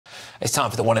It's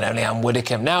time for the one and only Anne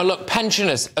Widdecombe. Now, look,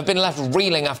 pensioners have been left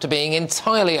reeling after being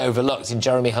entirely overlooked in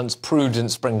Jeremy Hunt's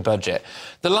prudent spring budget.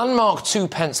 The landmark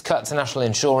 2p cut to national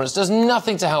insurance does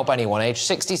nothing to help anyone aged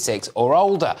 66 or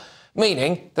older,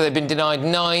 meaning that they've been denied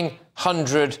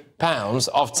 £900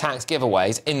 of tax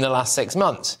giveaways in the last 6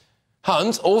 months.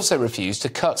 Hunt also refused to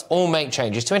cut or make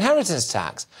changes to inheritance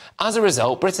tax. As a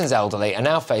result, Britain's elderly are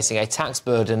now facing a tax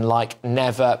burden like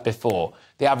never before.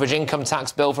 The average income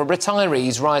tax bill for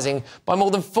retirees rising by more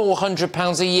than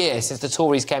 £400 a year since the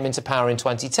Tories came into power in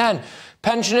 2010.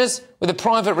 Pensioners with a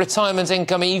private retirement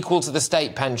income equal to the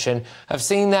state pension have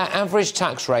seen their average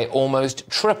tax rate almost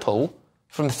triple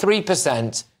from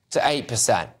 3% to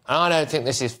 8%. And I don't think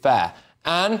this is fair.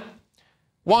 Anne,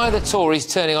 why are the Tories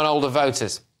turning on older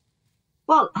voters?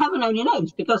 Well, heaven only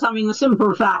knows, because, I mean, the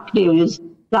simple fact is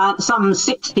that some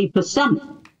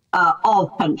 60%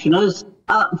 of pensioners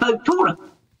vote Tory.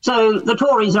 So the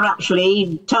Tories are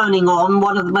actually turning on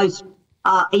one of the most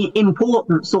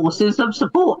important sources of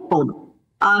support for them.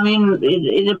 I mean,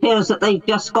 it appears that they've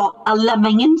just got a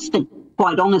lemming instinct,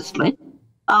 quite honestly.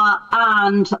 Not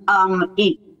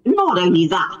only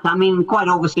that, I mean, quite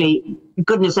obviously,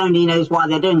 goodness only knows why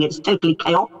they're doing it. It's totally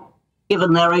chaotic,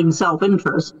 given their own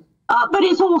self-interest. But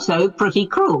it's also pretty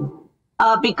cruel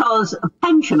because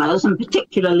pensioners, and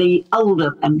particularly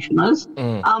older pensioners,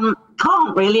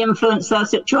 can't really influence their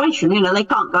situation. You know, they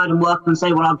can't go out and work and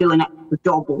say, well, I'll do an extra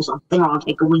job or something, or I'll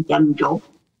take a weekend job.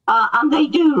 And they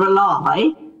do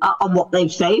rely on what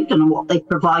they've saved and on what they've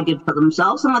provided for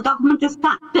themselves, and the government just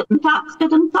taxed it and taxed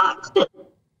it and taxed it.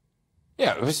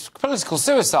 Yeah, it was political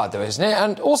suicide, though, isn't it?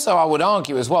 And also, I would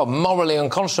argue as well, morally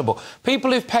unconscionable.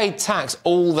 People who've paid tax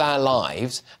all their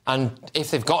lives, and if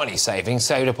they've got any savings,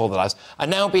 saved up all their lives, are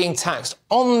now being taxed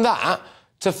on that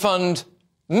to fund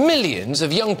millions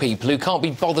of young people who can't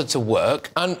be bothered to work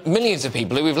and millions of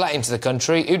people who we've let into the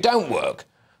country who don't work.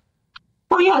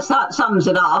 Well, yes, that sums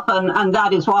it up, and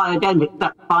that is why I don't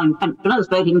expect to find pensioners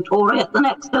voting Tory at the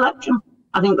next election.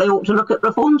 I think they ought to look at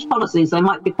reforms policies. They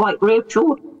might be quite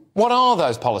reassured. What are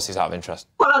those policies out of interest?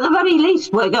 Well, at the very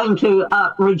least, we're going to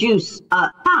reduce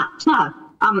tax. Now,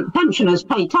 pensioners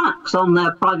pay tax on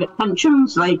their private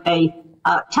pensions. They pay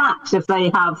tax if they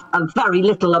have very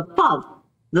little above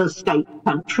the state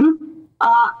pension.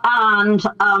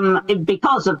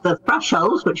 Because of the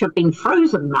thresholds, which have been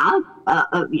frozen now,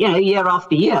 year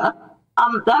after year,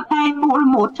 they're paying more and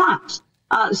more tax.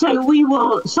 So we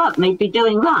will certainly be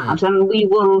doing that, and we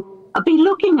will be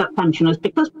looking at pensioners,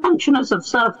 because pensioners have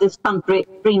served this country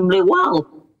extremely well,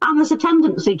 and there's a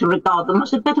tendency to regard them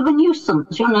as a bit of a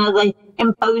nuisance. You know, they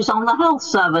impose on the health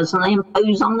service and they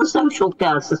impose on the social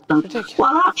care system. Ridiculous.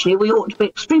 Well, actually, we ought to be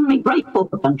extremely grateful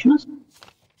for pensioners.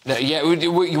 No, yeah,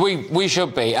 we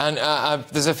should be. And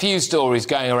there's a few stories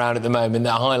going around at the moment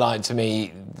that highlight to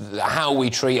me how we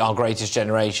treat our greatest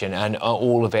generation, and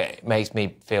all of it makes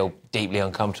me feel deeply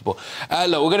uncomfortable.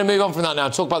 Look, we're going to move on from that now.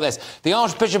 Talk about this. The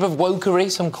Archbishop of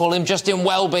Wokery, some call him, Justin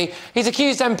Welby, he's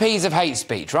accused MPs of hate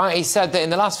speech, right? He said that in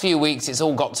the last few weeks it's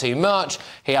all got too much.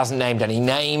 He hasn't named any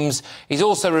names. He's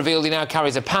also revealed he now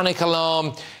carries a panic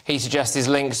alarm. He suggests his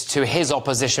links to his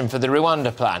opposition for the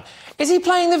Rwanda plan. Is he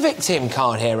playing the victim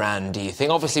card here, Anne, do you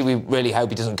think? Obviously, we really hope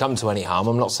he doesn't come to any harm.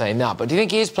 I'm not saying that. But do you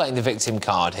think he is playing the victim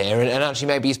card here and actually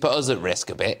maybe he's put us at risk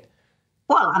a bit?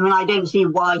 Well, I mean, I don't see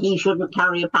why he shouldn't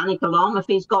carry a panic alarm if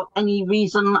he's got any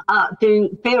reason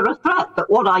to fear a threat. But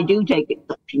what I do take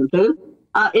exception to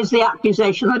is the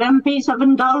accusation that MPs have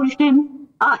indulged in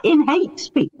hate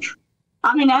speech.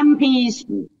 I mean, MPs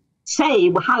say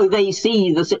how they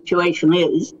see the situation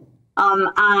is.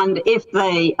 And if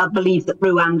they believe that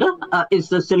Rwanda is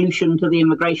the solution to the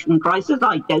immigration crisis,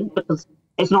 I don't, because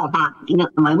it's not happening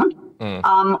at the moment.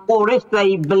 Or if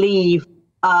they believe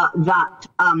that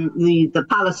the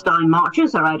Palestine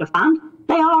marches are out of hand,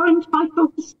 they are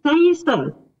entitled to say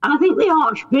so. And I think the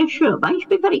Archbishop, I should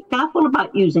be very careful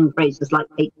about using phrases like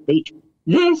hate speech.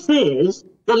 This is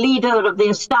the leader of the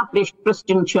established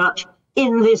Christian church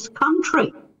in this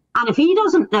country. And if he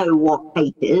doesn't know what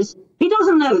hate is, he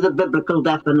doesn't know the biblical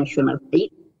definition of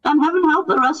hate, then heaven help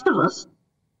the rest of us.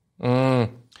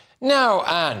 Now,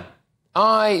 Anne,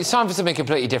 it's time for something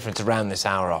completely different to round this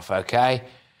hour off, OK?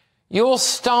 Your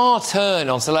star turn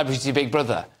on Celebrity Big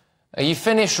Brother. You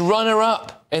finished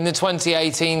runner-up in the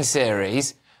 2018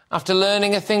 series after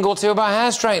learning a thing or two about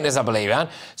hair straighteners, I believe, Anne.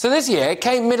 So this year,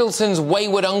 Kate Middleton's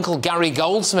wayward uncle Gary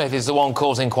Goldsmith is the one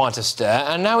causing quite a stir,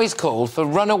 and now he's called for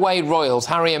runaway royals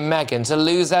Harry and Meghan to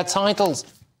lose their titles.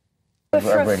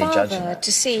 For a father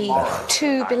to see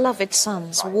two beloved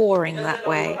sons warring that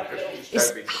way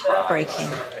is heartbreaking.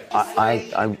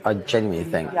 I genuinely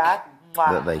think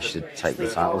that they should take the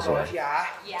titles away.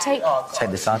 Take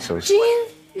Take the titles. Do you?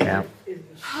 Yeah.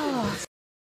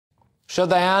 Should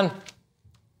they, Anne?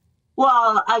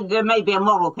 Well, there may be a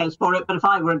moral case for it, but if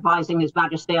I were advising His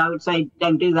Majesty, I would say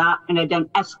don't do that.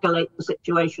 Don't escalate the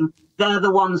situation. They're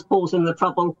the ones causing the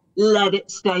trouble. Let it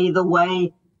stay the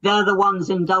way. They're the ones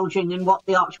indulging in what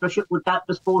the Archbishop would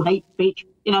doubtless call hate speech.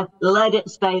 Let it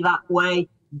stay that way.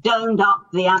 Don't up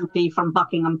the ante from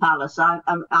Buckingham Palace.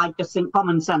 I just think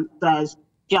common sense says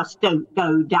just don't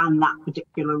go down that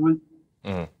particular route.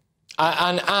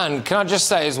 And Anne, can I just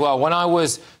say as well, when I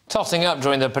was totting up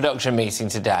during the production meeting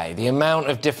today, the amount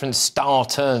of different star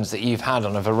turns that you've had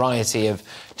on a variety of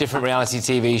different reality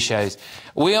TV shows,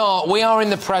 we are in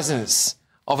the presence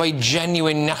of a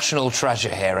genuine national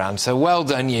treasure here, Anne. So well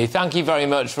done you. Thank you very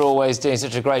much for always doing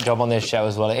such a great job on this show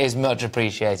as well. It is much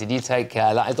appreciated. You take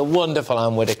care. That is the wonderful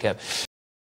Anne Widdecombe.